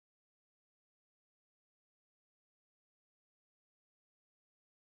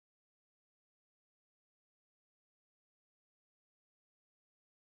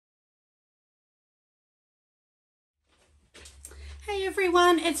Hey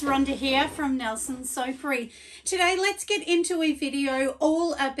everyone, it's Rhonda here from Nelson Soapery. Today let's get into a video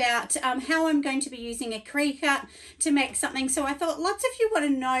all about how I'm going to be using a Cricut to make something. So I thought lots of you want to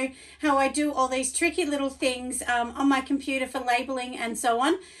know how I do all these tricky little things on my computer for labeling and so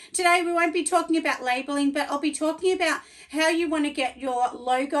on. Today we won't be talking about labeling, but I'll be talking about how you want to get your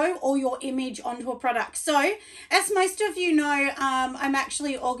logo or your image onto a product. So as most of you know, I'm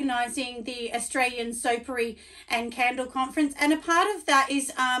actually organising the Australian Soapery and Candle Conference, and a part of that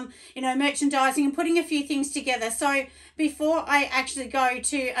is merchandising and putting a few things together. So before I actually go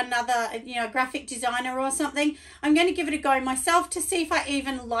to another graphic designer or something, I'm going to give it a go myself to see if I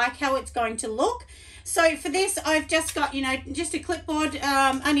even like how it's going to look. So for this, I've just got, just a clipboard,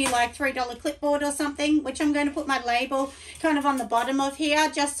 only like $3 clipboard or something, which I'm going to put my label kind of on the bottom of here,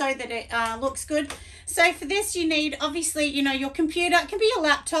 just so that it looks good. So for this, you need, obviously, your computer. It can be a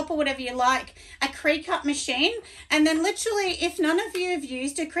laptop or whatever you like, a Cricut machine. And then literally, if none of you have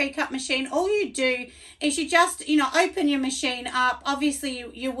used a Cricut machine, all you do is you just, open your machine up. Obviously,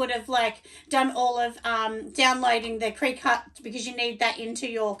 you would have done all of downloading the Cricut because you need that into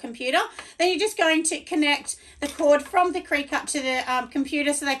your computer. Then you're just going to connect the cord from the Cricut to the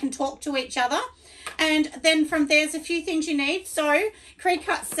computer so they can talk to each other. And then from there's a few things you need. So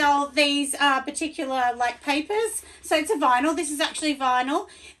Cricut sell these particular papers. So it's a vinyl. This is actually vinyl.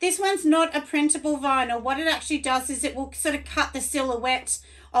 This one's not a printable vinyl. What it actually does is it will sort of cut the silhouette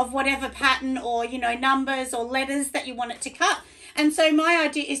of whatever pattern or, numbers or letters that you want it to cut. And so my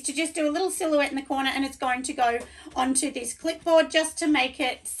idea is to just do a little silhouette in the corner, and it's going to go onto this clipboard just to make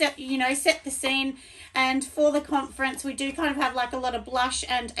it set the scene. And for the conference, we do kind of have a lot of blush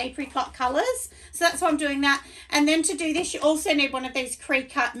and apricot colors. So that's why I'm doing that. And then to do this, you also need one of these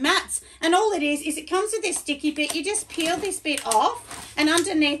Cricut mats. And all it is it comes with this sticky bit. You just peel this bit off, and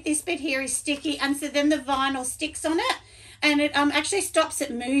underneath this bit here is sticky. And so then the vinyl sticks on it. And it actually stops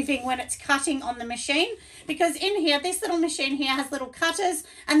it moving when it's cutting on the machine, because in here, this little machine here has little cutters,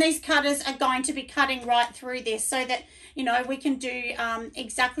 and these cutters are going to be cutting right through this so that, we can do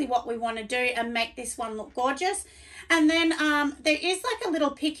exactly what we want to do and make this one look gorgeous. And then there is a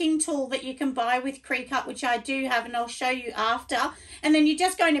little picking tool that you can buy with Cricut, which I do have, and I'll show you after. And then you're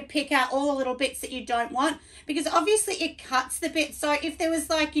just going to pick out all the little bits that you don't want, because obviously it cuts the bit. So if there was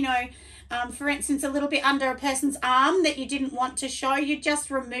for instance, a little bit under a person's arm that you didn't want to show, you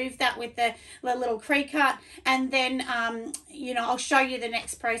just remove that with the little Cricut, and then, I'll show you the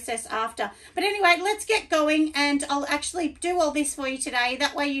next process after. But anyway, let's get going, and I'll actually do all this for you today.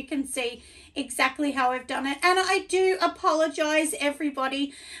 That way you can see exactly how I've done it. And I do apologize,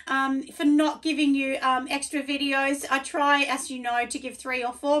 everybody, for not giving you extra videos. I try, as you know, to give 3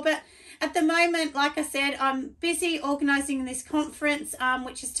 or 4, but at the moment, like I said, I'm busy organising this conference,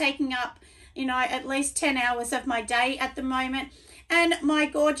 which is taking up, at least 10 hours of my day at the moment. And my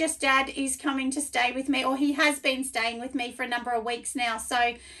gorgeous dad is coming to stay with me, or he has been staying with me for a number of weeks now.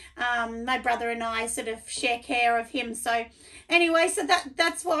 So my brother and I sort of share care of him. So anyway, so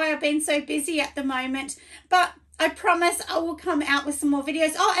that's why I've been so busy at the moment. But I promise I will come out with some more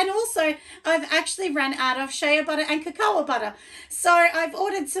videos. Oh, and also I've actually run out of shea butter and cacao butter. So I've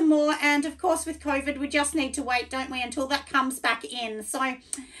ordered some more, and of course with COVID, we just need to wait, don't we, until that comes back in. So,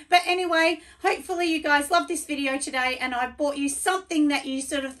 but anyway, hopefully you guys love this video today, and I bought you something that you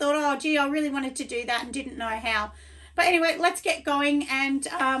sort of thought, oh gee, I really wanted to do that and didn't know how. But anyway, let's get going, and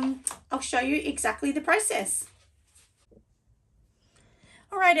I'll show you exactly the process.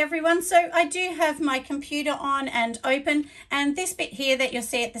 All right, everyone, so I do have my computer on and open, and this bit here that you'll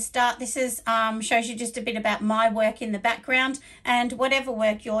see at the start, this is shows you just a bit about my work in the background, and whatever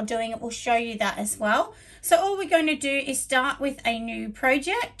work you're doing, it will show you that as well. So all we're going to do is start with a new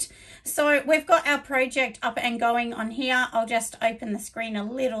project. So we've got our project up and going on here. I'll just open the screen a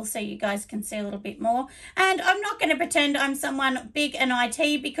little so you guys can see a little bit more. And I'm not going to pretend I'm someone big in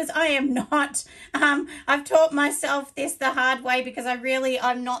IT, because I am not. I've taught myself this the hard way, because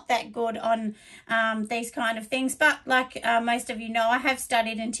I'm not that good on these kind of things. But like most of you know, I have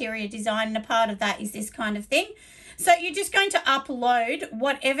studied interior design, and a part of that is this kind of thing. So you're just going to upload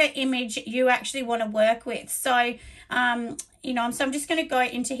whatever image you actually want to work with. So, so I'm just going to go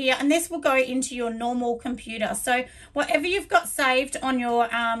into here, and this will go into your normal computer. So whatever you've got saved on your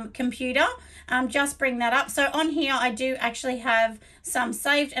computer, just bring that up. So on here, I do actually have some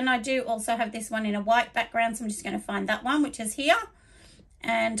saved, and I do also have this one in a white background. So I'm just going to find that one, which is here.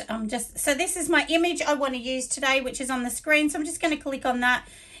 And so this is my image I want to use today, which is on the screen. So I'm just going to click on that.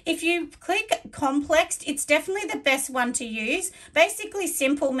 If you click complex, it's definitely the best one to use. Basically,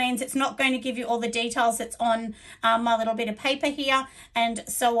 simple means it's not going to give you all the details that's on my little bit of paper here and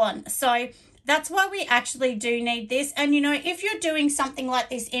so on. So that's why we actually do need this. And, you know, if you're doing something like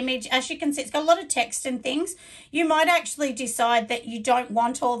this image, as you can see, it's got a lot of text and things, you might actually decide that you don't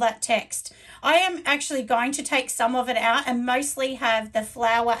want all that text. I am actually going to take some of it out and mostly have the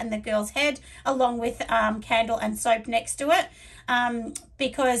flower and the girl's head along with candle and soap next to it.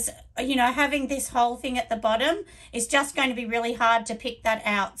 Because, you know, having this whole thing at the bottom is just going to be really hard to pick that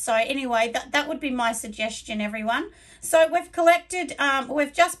out. So anyway, that would be my suggestion, everyone. So we've collected,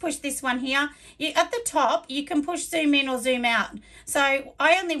 we've just pushed this one here. At the top, you can push zoom in or zoom out. So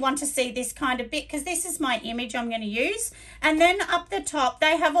I only want to see this kind of bit because this is my image I'm going to use. And then up the top,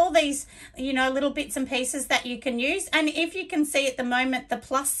 they have all these, you know, little bits and pieces that you can use. And if you can see at the moment the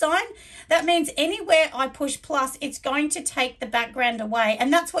plus sign, that means anywhere I push plus, it's going to take the background away.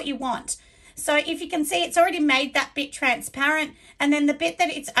 And that's what you want. So if you can see, it's already made that bit transparent, and then the bit that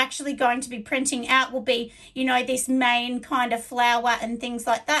it's actually going to be printing out will be, you know, this main kind of flower and things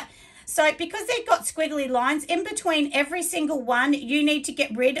like that. So because they've got squiggly lines in between every single one, you need to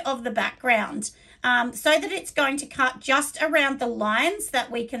get rid of the background so that it's going to cut just around the lines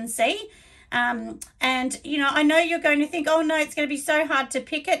that we can see. And, you know, I know you're going to think, oh no, it's going to be so hard to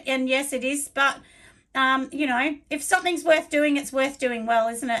pick it. And yes, it is, but you know, if something's worth doing, it's worth doing well,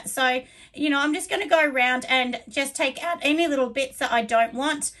 isn't it? So, you know, I'm just going to go around and just take out any little bits that I don't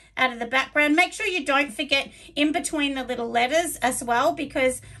want out of the background. Make sure you don't forget in between the little letters as well,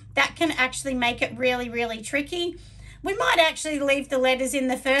 because that can actually make it really, really tricky. We might actually leave the letters in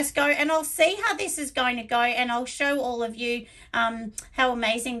the first go, and I'll see how this is going to go, and I'll show all of you how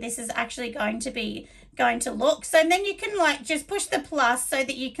amazing this is actually going to look. So then you can like just push the plus so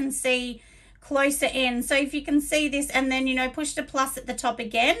that you can see closer in. So if you can see this, and then, you know, push the plus at the top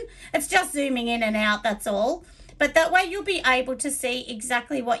again, it's just zooming in and out, that's all. But that way you'll be able to see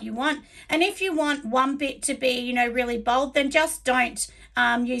exactly what you want. And if you want one bit to be, you know, really bold, then just don't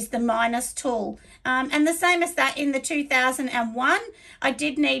use the minus tool. And the same as that in the 2001, I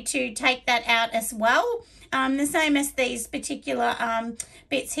did need to take that out as well. The same as these particular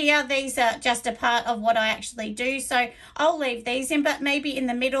bits here. These are just a part of what I actually do. So I'll leave these in, but maybe in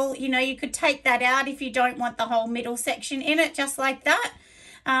the middle, you know, you could take that out if you don't want the whole middle section in it, just like that.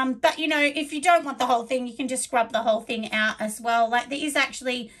 But, you know, if you don't want the whole thing, you can just scrub the whole thing out as well. Like there is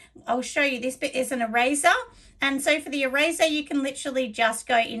actually, I'll show you, this bit is an eraser. And so for the eraser, you can literally just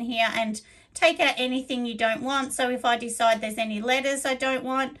go in here and take out anything you don't want. So if I decide there's any letters I don't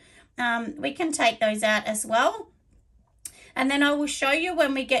want, we can take those out as well. And then I will show you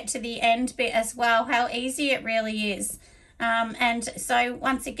when we get to the end bit as well how easy it really is. And so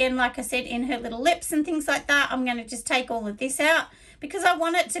once again, like I said, in her little lips and things like that, I'm going to just take all of this out because I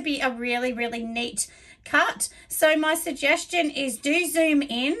want it to be a really, really neat cut. So my suggestion is do zoom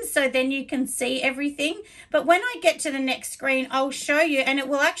in so then you can see everything. But when I get to the next screen, I'll show you, and it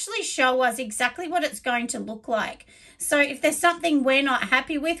will actually show us exactly what it's going to look like. So if there's something we're not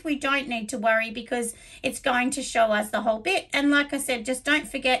happy with, we don't need to worry because it's going to show us the whole bit. And like I said, just don't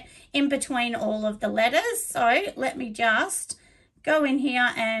forget in between all of the letters. So let me just go in here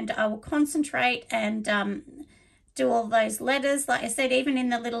and I will concentrate and do all those letters. Like I said, even in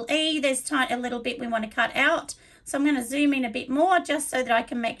the little E, there's a little bit we want to cut out. So I'm going to zoom in a bit more just so that I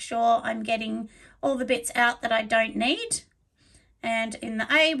can make sure I'm getting all the bits out that I don't need. And in the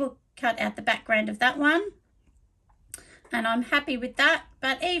A, we'll cut out the background of that one. And I'm happy with that.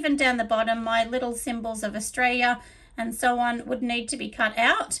 But even down the bottom, my little symbols of Australia and so on would need to be cut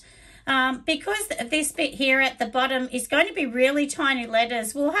out. Because this bit here at the bottom is going to be really tiny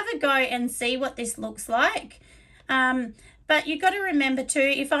letters, we'll have a go and see what this looks like. But you've got to remember too,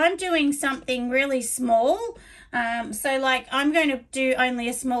 if I'm doing something really small, so like I'm going to do only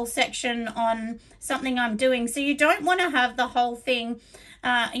a small section on something I'm doing. So you don't want to have the whole thing,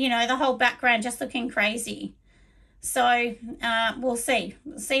 you know, the whole background just looking crazy. So we'll see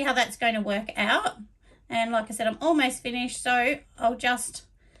how that's going to work out. And like I said, I'm almost finished. So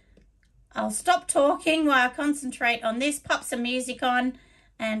I'll stop talking while I concentrate on this, pop some music on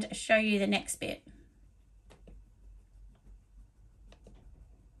and show you the next bit.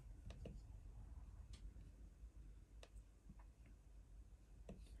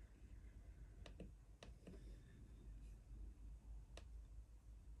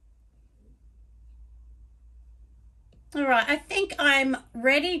 All right, I think I'm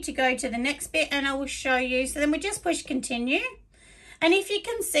ready to go to the next bit and I will show you. So then we just push continue. And if you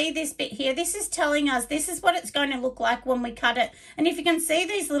can see this bit here, this is telling us this is what it's going to look like when we cut it. And if you can see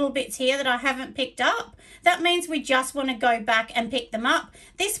these little bits here that I haven't picked up, that means we just want to go back and pick them up.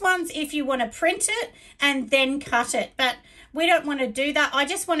 This one's if you want to print it and then cut it, but we don't want to do that. I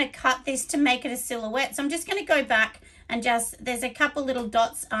just want to cut this to make it a silhouette. So I'm just going to go back and just, there's a couple little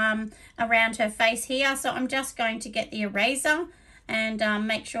dots around her face here. So I'm just going to get the eraser and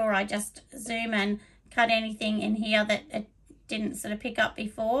make sure I just zoom and cut anything in here that it didn't sort of pick up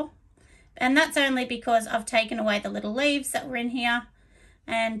before. And that's only because I've taken away the little leaves that were in here.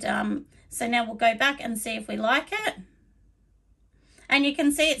 And so now we'll go back and see if we like it. And you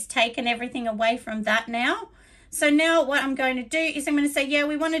can see it's taken everything away from that now. So now what I'm going to do is I'm going to say, yeah,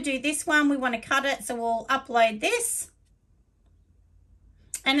 we want to do this one. We want to cut it. So we'll upload this.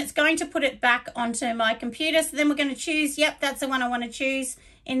 And it's going to put it back onto my computer. So then we're going to choose, yep, that's the one I want to choose.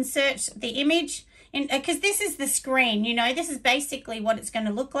 Insert the image. Because this is the screen, you know, this is basically what it's going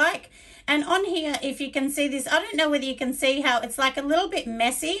to look like. And on here, if you can see this, I don't know whether you can see how it's like a little bit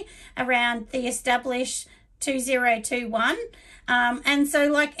messy around the establish 2021. And so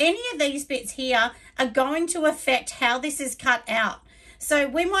like any of these bits here are going to affect how this is cut out. So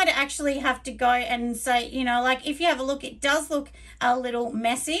we might actually have to go and say, you know, like if you have a look, it does look a little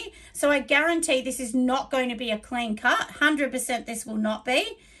messy. So I guarantee this is not going to be a clean cut. 100% this will not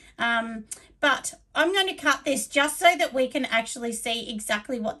be. But I'm going to cut this just so that we can actually see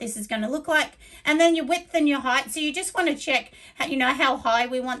exactly what this is going to look like. And then your width and your height. So you just want to check, you know, how high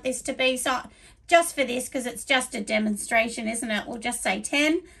we want this to be. So just for this, because it's just a demonstration, isn't it? We'll just say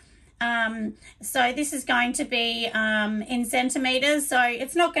 10. So this is going to be in centimeters. So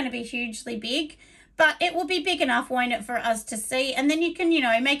it's not going to be hugely big, but it will be big enough, won't it, for us to see? And then you can, you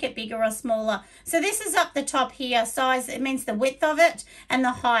know, make it bigger or smaller. So this is up the top here, size, it means the width of it, and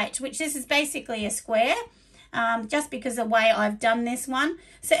the height, which this is basically a square, just because of the way I've done this one.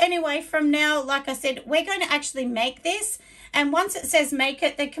 So anyway, from now, like I said, we're going to actually make this. And once it says make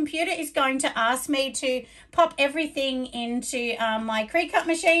it, the computer is going to ask me to pop everything into my Cricut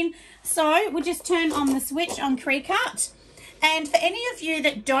machine. So we'll just turn on the switch on Cricut. And for any of you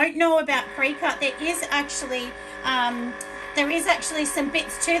that don't know about Cricut, there is actually some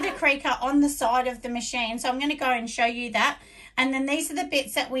bits to the Cricut on the side of the machine. So I'm going to go and show you that. And then these are the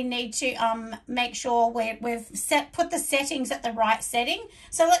bits that we need to make sure we've put the settings at the right setting.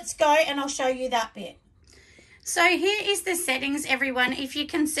 So let's go and I'll show you that bit. So here is the settings, everyone. If you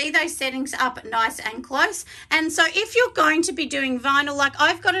can see those settings up nice and close. And so if you're going to be doing vinyl, like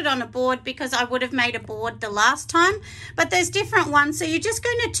I've got it on a board because I would have made a board the last time, but there's different ones. So you're just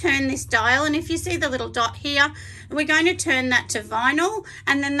going to turn this dial, and if you see the little dot here, we're going to turn that to vinyl,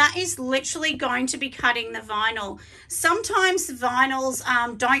 and then that is literally going to be cutting the vinyl. Sometimes vinyls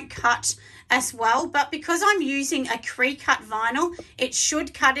don't cut as well, but because I'm using a Cricut vinyl, it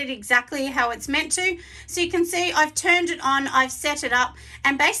should cut it exactly how it's meant to. So you can see I've turned it on, I've set it up,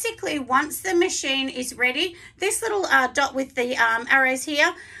 and basically once the machine is ready, this little dot with the arrows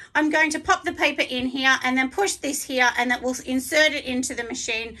here, I'm going to pop the paper in here and then push this here, and that will insert it into the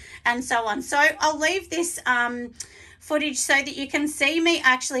machine and so on. So I'll leave this footage so that you can see me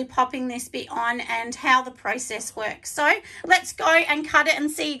actually popping this bit on and how the process works. So let's go and cut it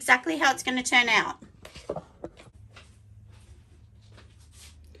and see exactly how it's going to turn out.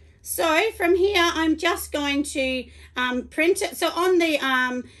 So from here, I'm just going to print it. So on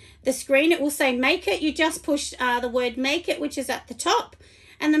the screen, it will say make it. You just push the word make it, which is at the top,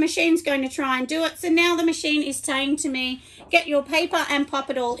 and the machine's going to try and do it. So now the machine is saying to me, get your paper and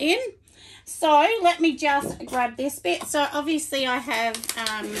pop it all in. So let me just grab this bit. So obviously I have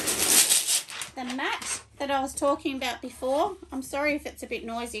the mat that I was talking about before. I'm sorry if it's a bit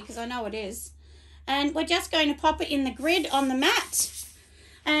noisy because I know it is. And we're just going to pop it in the grid on the mat.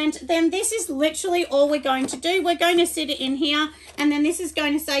 And then this is literally all we're going to do. We're going to sit it in here, and then this is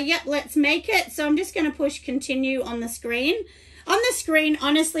going to say, yep, let's make it. So I'm just going to push continue on the screen. On the screen,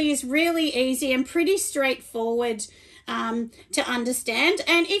 honestly, is really easy and pretty straightforward to understand.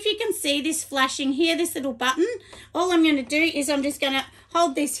 And if you can see this flashing here, this little button, all I'm going to do is I'm just going to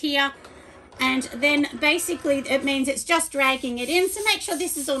hold this here, and then basically it means it's just dragging it in. So make sure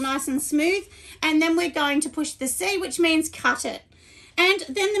this is all nice and smooth, and then we're going to push the C, which means cut it. And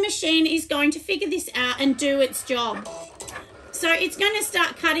then the machine is going to figure this out and do its job. So it's going to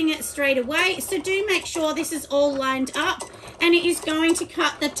start cutting it straight away. So do make sure this is all lined up, and it is going to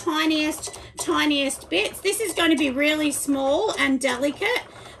cut the tiniest bits. This is going to be really small and delicate,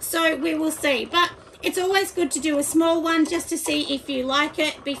 so we will see. But it's always good to do a small one just to see if you like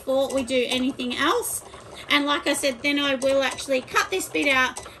it before we do anything else. And like I said, then I will actually cut this bit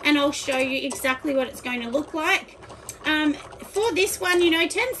out and I'll show you exactly what it's going to look like. For this one, you know,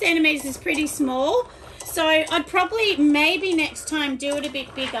 10 centimeters is pretty small, so I'd probably maybe next time do it a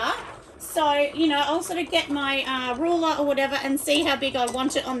bit bigger. So, you know, I'll sort of get my ruler or whatever and see how big I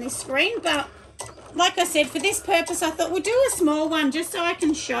want it on this screen. But like I said, for this purpose, I thought we'll do a small one just so I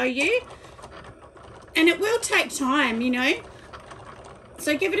can show you. And it will take time, you know.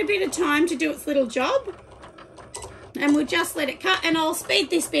 So give it a bit of time to do its little job. And we'll just let it cut. And I'll speed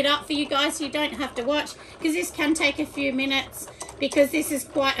this bit up for you guys so you don't have to watch, because this can take a few minutes, because this is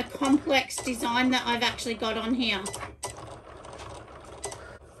quite a complex design that I've actually got on here.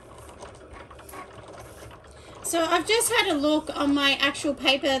 So I've just had a look on my actual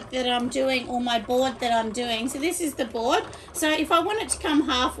paper that I'm doing, or my board that I'm doing. So this is the board. So if I want it to come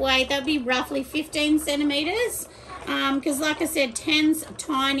halfway, that'd be roughly 15 centimeters. Because like I said, 10's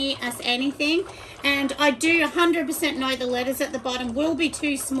tiny as anything. And I do 100% know the letters at the bottom will be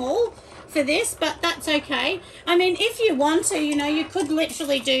too small for this, but that's okay. I mean, if you want to, you know, you could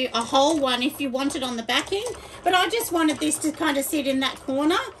literally do a whole one if you wanted on the backing. But I just wanted this to kind of sit in that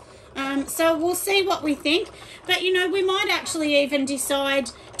corner. So we'll see what we think. But, you know, we might actually even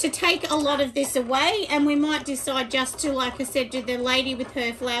decide to take a lot of this away, and we might decide just to, like I said, do the lady with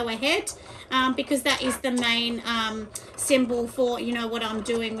her flower head, because that is the main symbol for, you know, what I'm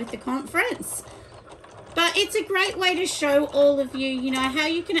doing with the conference. But it's a great way to show all of you, you know, how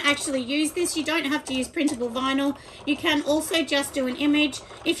you can actually use this. You don't have to use printable vinyl. You can also just do an image.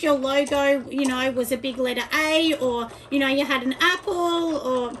 If your logo, you know, was a big letter A, or, you know, you had an apple,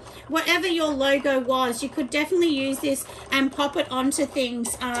 or whatever your logo was, you could definitely use this and pop it onto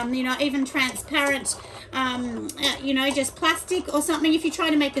things, you know, even transparent, you know, just plastic or something. If you're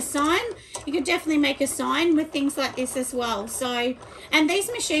trying to make a sign, you could definitely make a sign with things like this as well. So, and these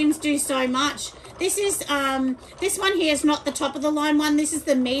machines do so much. This is this one here is not the top of the line one. This is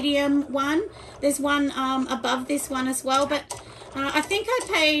the medium one. There's one above this one as well, but I think I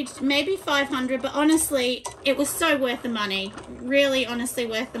paid maybe $500, but honestly, it was so worth the money. Really, honestly,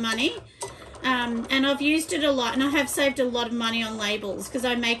 worth the money. And I've used it a lot, and I have saved a lot of money on labels, because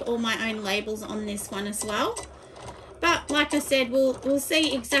I make all my own labels on this one as well. But like I said, we'll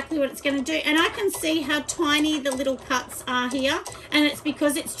see exactly what it's going to do. And I can see how tiny the little cuts are here. And it's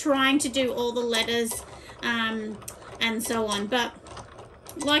because it's trying to do all the letters and so on. But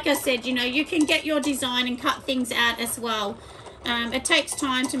like I said, you know, you can get your design and cut things out as well. It takes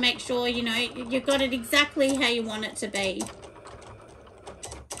time to make sure, you know, you've got it exactly how you want it to be.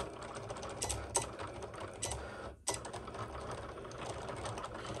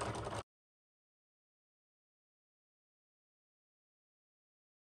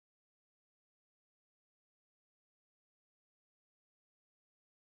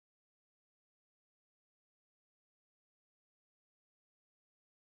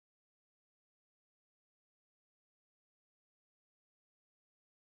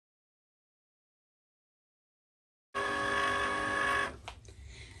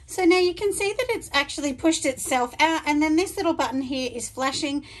 So now you can see that it's actually pushed itself out, and then this little button here is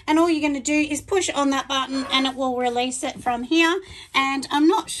flashing, and all you're going to do is push on that button and it will release it from here. And I'm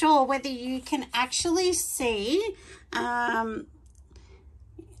not sure whether you can actually see,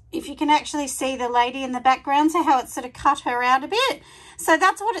 if you can actually see the lady in the background, so how it's sort of cut her out a bit. So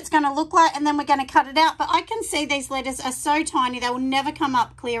that's what it's going to look like, and then we're going to cut it out. But I can see these letters are so tiny, they will never come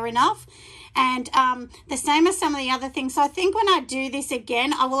up clear enough. And the same as some of the other things. So I think when I do this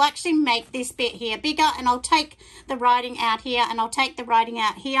again, I will actually make this bit here bigger, and I'll take the writing out here, and I'll take the writing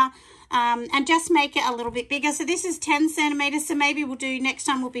out here, and just make it a little bit bigger. So this is 10 centimeters, so maybe we'll do, next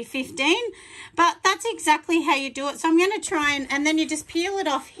time will be 15. But that's exactly how you do it. So I'm going to try and then you just peel it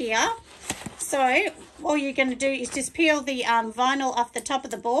off here. So all you're going to do is just peel the vinyl off the top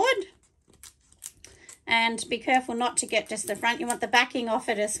of the board. And be careful not to get just the front. You want the backing off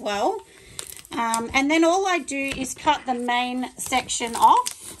it as well. And then all I do is cut the main section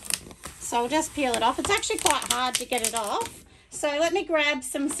off. So I'll just peel it off. It's actually quite hard to get it off. So let me grab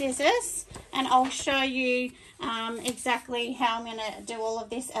some scissors and I'll show you exactly how I'm going to do all of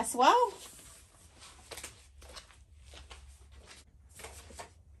this as well.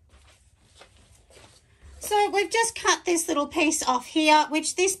 So we've just cut this little piece off here,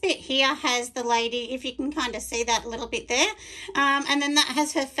 which this bit here has the lady, if you can kind of see that little bit there. And then that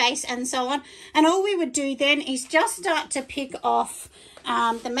has her face and so on. And all we would do then is just start to pick off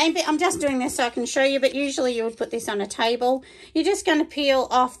the main bit. I'm just doing this so I can show you, but usually you would put this on a table. You're just going to peel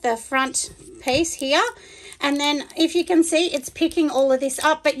off the front piece here. And then if you can see, it's picking all of this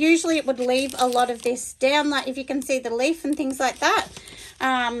up, but usually it would leave a lot of this down, like if you can see the leaf and things like that.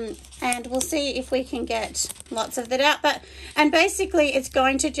 And we'll see if we can get lots of that out. And basically it's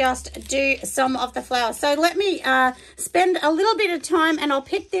going to just do some of the flowers. So let me spend a little bit of time and I'll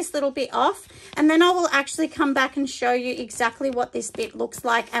pick this little bit off, and then I will actually come back and show you exactly what this bit looks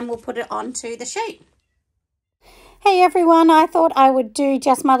like, and we'll put it onto the sheet. Hey everyone, I thought I would do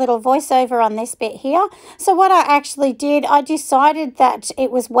just my little voiceover on this bit here. So what I actually did, I decided that it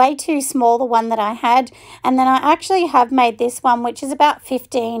was way too small, the one that I had, and then I actually have made this one, which is about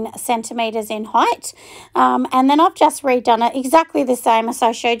 15 centimeters in height. And then I've just redone it exactly the same as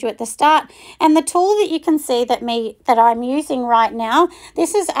I showed you at the start. And the tool that you can see that I'm using right now,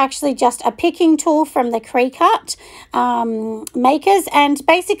 this is actually just a picking tool from the Cricut makers, and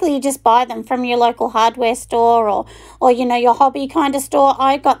basically you just buy them from your local hardware store or you know, your hobby kind of store.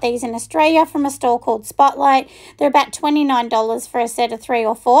 I got these in Australia from a store called Spotlight. They're about $29 for a set of 3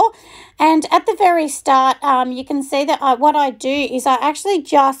 or 4. And at the very start, you can see that what I do is I actually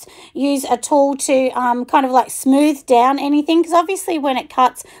just use a tool to kind of like smooth down anything, because obviously when it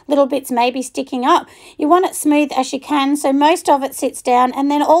cuts, little bits may be sticking up. You want it smooth as you can, so most of it sits down,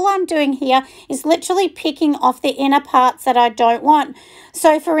 and then all I'm doing here is literally picking off the inner parts that I don't want.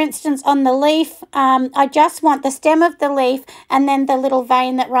 So for instance, on the leaf, I just want the stem of the leaf and then the little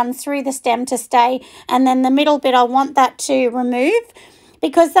vein that runs through the stem to stay, and then the middle bit I want that to remove,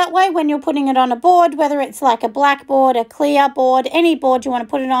 because that way when you're putting it on a board, whether it's like a black board, a clear board, any board you want to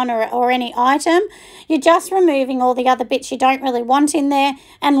put it on, or any item, you're just removing all the other bits you don't really want in there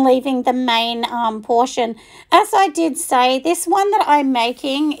and leaving the main portion. As I did say, this one that I'm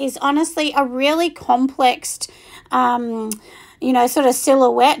making is honestly a really complex you know, sort of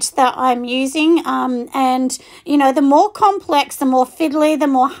silhouette that I'm using. And, you know, the more complex, the more fiddly, the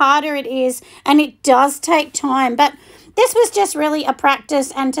more harder it is. And it does take time. But this was just really a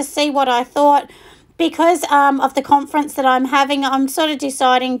practice and to see what I thought. Because of the conference that I'm having, I'm sort of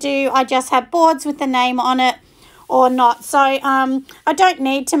deciding, do I just have boards with the name on it or not? So I don't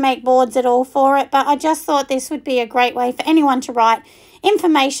need to make boards at all for it. But I just thought this would be a great way for anyone to write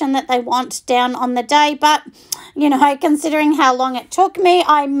information that they want down on the day. But you know, considering how long it took me,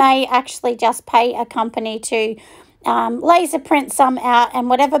 I may actually just pay a company to laser print some out and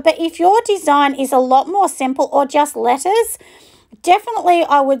whatever. But if your design is a lot more simple or just letters, definitely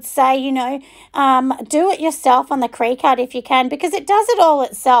I would say, you know, do it yourself on the Cricut if you can, because it does it all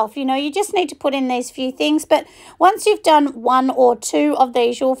itself. You know, you just need to put in these few things, but once you've done 1 or 2 of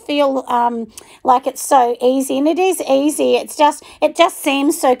these, you'll feel like it's so easy, and it is easy. It just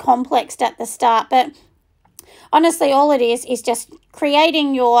seems so complex at the start, but honestly, all it is just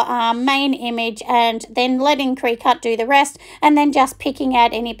creating your main image and then letting Cricut do the rest, and then just picking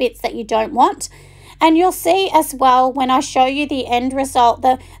out any bits that you don't want. And you'll see as well when I show you the end result,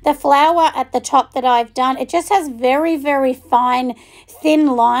 the flower at the top that I've done, it just has very, very fine, thin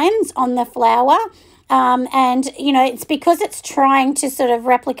lines on the flower. And, you know, it's because it's trying to sort of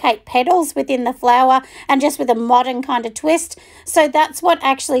replicate petals within the flower and just with a modern kind of twist. So that's what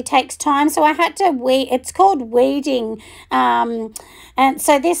actually takes time. So I had to it's called weeding. And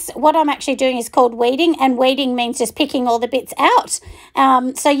so what I'm actually doing is called weeding, and weeding means just picking all the bits out.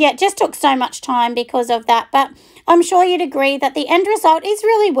 So yeah, it just took so much time because of that. But I'm sure you'd agree that the end result is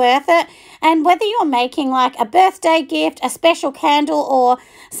really worth it. And whether you're making like a birthday gift, a special candle, or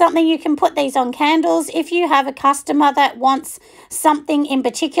something, you can put these on candles. If you have a customer that wants something in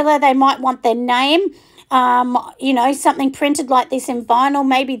particular, they might want their name, you know, something printed like this in vinyl,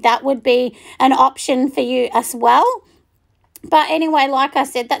 maybe that would be an option for you as well. But anyway, like I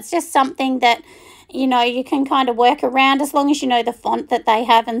said, that's just something that, you know, you can kind of work around as long as you know the font that they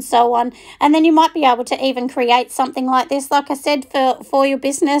have and so on. And then you might be able to even create something like this, like I said, for your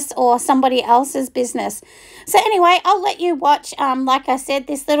business or somebody else's business. So anyway, I'll let you watch, like I said,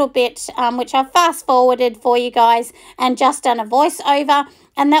 this little bit, which I've fast forwarded for you guys and just done a voiceover.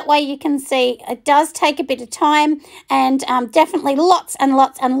 And that way you can see it does take a bit of time and definitely lots and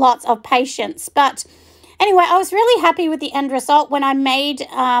lots and lots of patience. But anyway, I was really happy with the end result when I made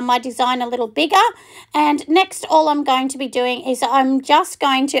my design a little bigger. And next, all I'm going to be doing is I'm just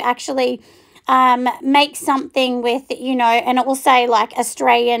going to actually make something with, you know, and it will say like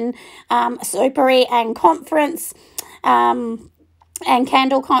Australian Soapery and Conference and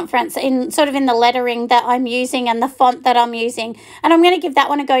Candle Conference in sort of in the lettering that I'm using and the font that I'm using. And I'm going to give that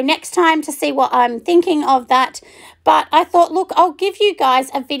one a go next time to see what I'm thinking of that. But I thought, look, I'll give you guys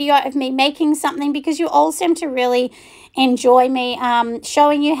a video of me making something because you all seem to really enjoy me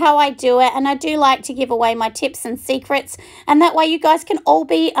showing you how I do it. And I do like to give away my tips and secrets. And that way you guys can all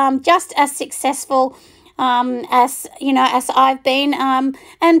be just as successful as, you know, as I've been.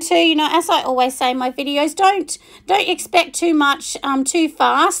 And to, you know, as I always say in my videos, don't expect too much too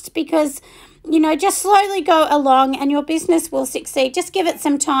fast, because you know, just slowly go along and your business will succeed. Just give it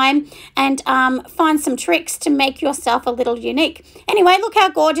some time and find some tricks to make yourself a little unique. Anyway, look how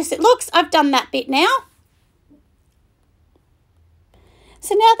gorgeous it looks. I've done that bit now.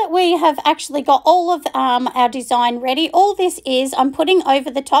 So now that we have actually got all of our design ready, all this is I'm putting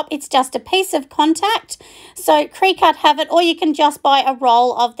over the top. It's just a piece of contact. So Cricut have it, or you can just buy a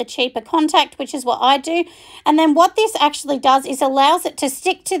roll of the cheaper contact, which is what I do. And then what this actually does is allows it to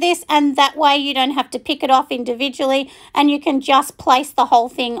stick to this, and that way you don't have to pick it off individually and you can just place the whole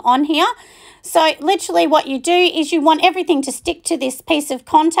thing on here. So literally what you do is you want everything to stick to this piece of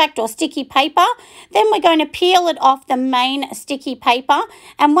contact or sticky paper. Then we're going to peel it off the main sticky paper.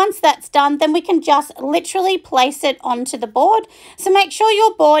 And once that's done, then we can just literally place it onto the board. So make sure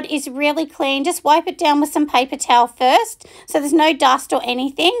your board is really clean. Just wipe it down with some paper towel first so there's no dust or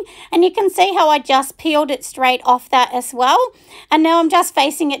anything. And you can see how I just peeled it straight off that as well. And now I'm just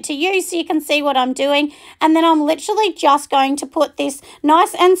facing it to you so you can see what I'm doing. And then I'm literally just going to put this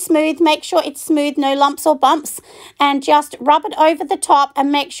nice and smooth. Make sure it's smooth, no lumps or bumps, and just rub it over the top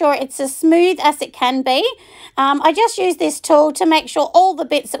and make sure it's as smooth as it can be. I just use this tool to make sure all the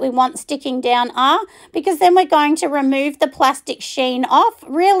bits that we want sticking down are, because then we're going to remove the plastic sheen off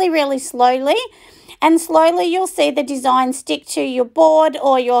really slowly. And slowly you'll see the design stick to your board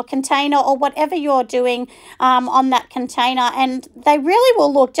or your container or whatever you're doing on that container. And they really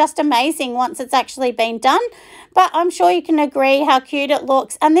will look just amazing once it's actually been done. But I'm sure you can agree how cute it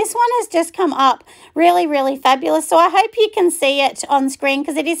looks. And this one has just come up really fabulous. So I hope you can see it on screen,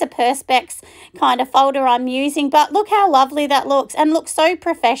 because it is a Perspex kind of folder I'm using. But look how lovely that looks, and looks so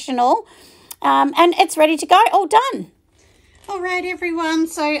professional. And it's ready to go, all done. Alright everyone,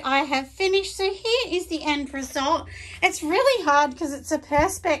 so I have finished. So here is the end result. It's really hard because it's a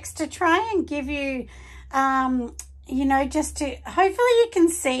Perspex to try and give you, you know, just to, hopefully you can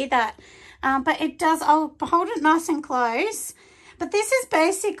see that. But it does, I'll hold it nice and close. But this is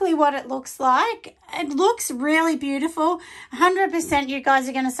basically what it looks like. It looks really beautiful. 100% you guys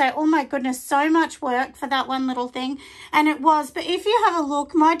are going to say, oh my goodness, so much work for that one little thing. And it was. But if you have a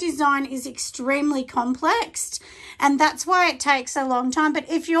look, my design is extremely complex. And that's why it takes a long time. But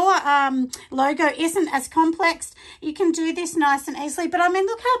if your logo isn't as complex, you can do this nice and easily. But I mean,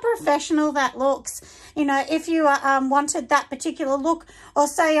 look how professional that looks. You know, if you wanted that particular look, or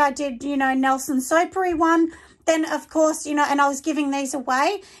say I did, you know, Nelson Soapery one, then of course, you know, and I was giving these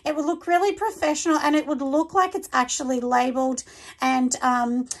away, it would look really professional and it would look like it's actually labeled and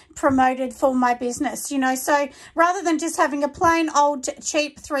promoted for my business, you know. So rather than just having a plain old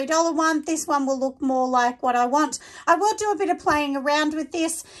cheap $3 one, this one will look more like what I want. I will do a bit of playing around with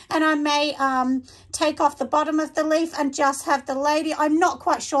this, and I may take off the bottom of the leaf and just have the lady. I'm not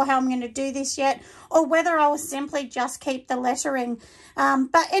quite sure how I'm going to do this yet, or whether I will simply just keep the lettering.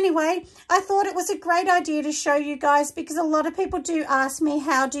 But anyway, I thought it was a great idea to show you guys, because a lot of people do ask me,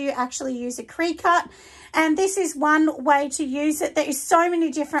 how do you actually use a Cricut? And this is one way to use it. There is so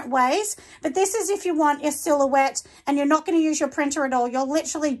many different ways, but this is if you want your silhouette and you're not going to use your printer at all. You're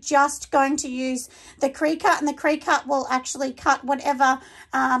literally just going to use the Cricut, and the Cricut will actually cut whatever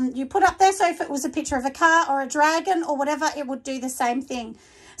you put up there. So if it was a picture of a car or a dragon or whatever, it would do the same thing.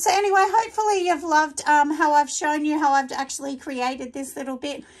 So anyway, hopefully you've loved how I've shown you how I've actually created this little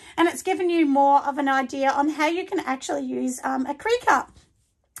bit, and it's given you more of an idea on how you can actually use a Cricut.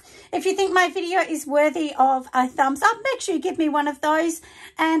 If you think my video is worthy of a thumbs up, make sure you give me one of those.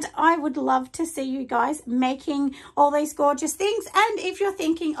 And I would love to see you guys making all these gorgeous things. And if you're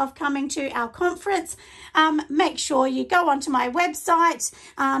thinking of coming to our conference, make sure you go onto my website.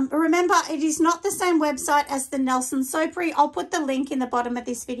 Remember, it is not the same website as the Nelson Soapery. I'll put the link in the bottom of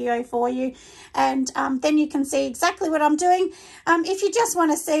this video for you. And then you can see exactly what I'm doing. If you just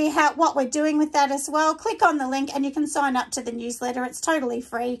want to see what we're doing with that as well, click on the link and you can sign up to the newsletter. It's totally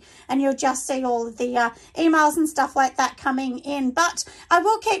free, and you'll just see all of the emails and stuff like that coming in. But I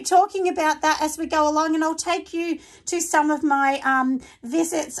will keep talking about that as we go along, and I'll take you to some of my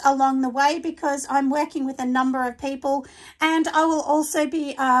visits along the way, because I'm working with a number of people, and I will also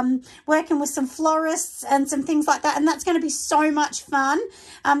be working with some florists and some things like that, and that's going to be so much fun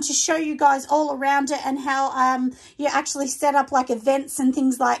to show you guys all around it, and how you actually set up like events and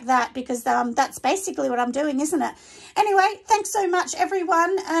things like that, because that's basically what I'm doing, isn't it? Anyway, thanks so much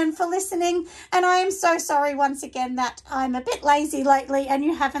everyone and for listening, and I am so sorry once again that I'm a bit lazy lately and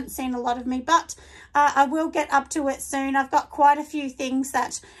you haven't seen a lot of me, but I will get up to it soon. I've got quite a few things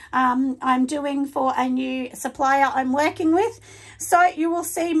that I'm doing for a new supplier I'm working with, so you will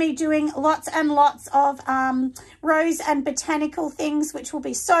see me doing lots and lots of rose and botanical things, which will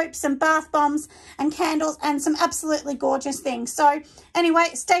be soaps and bath bombs and candles and some absolutely gorgeous things. So anyway,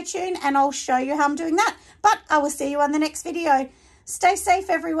 stay tuned and I'll show you how I'm doing that. But I will see you on the next video. Stay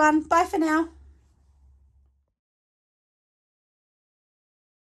safe, everyone. Bye for now.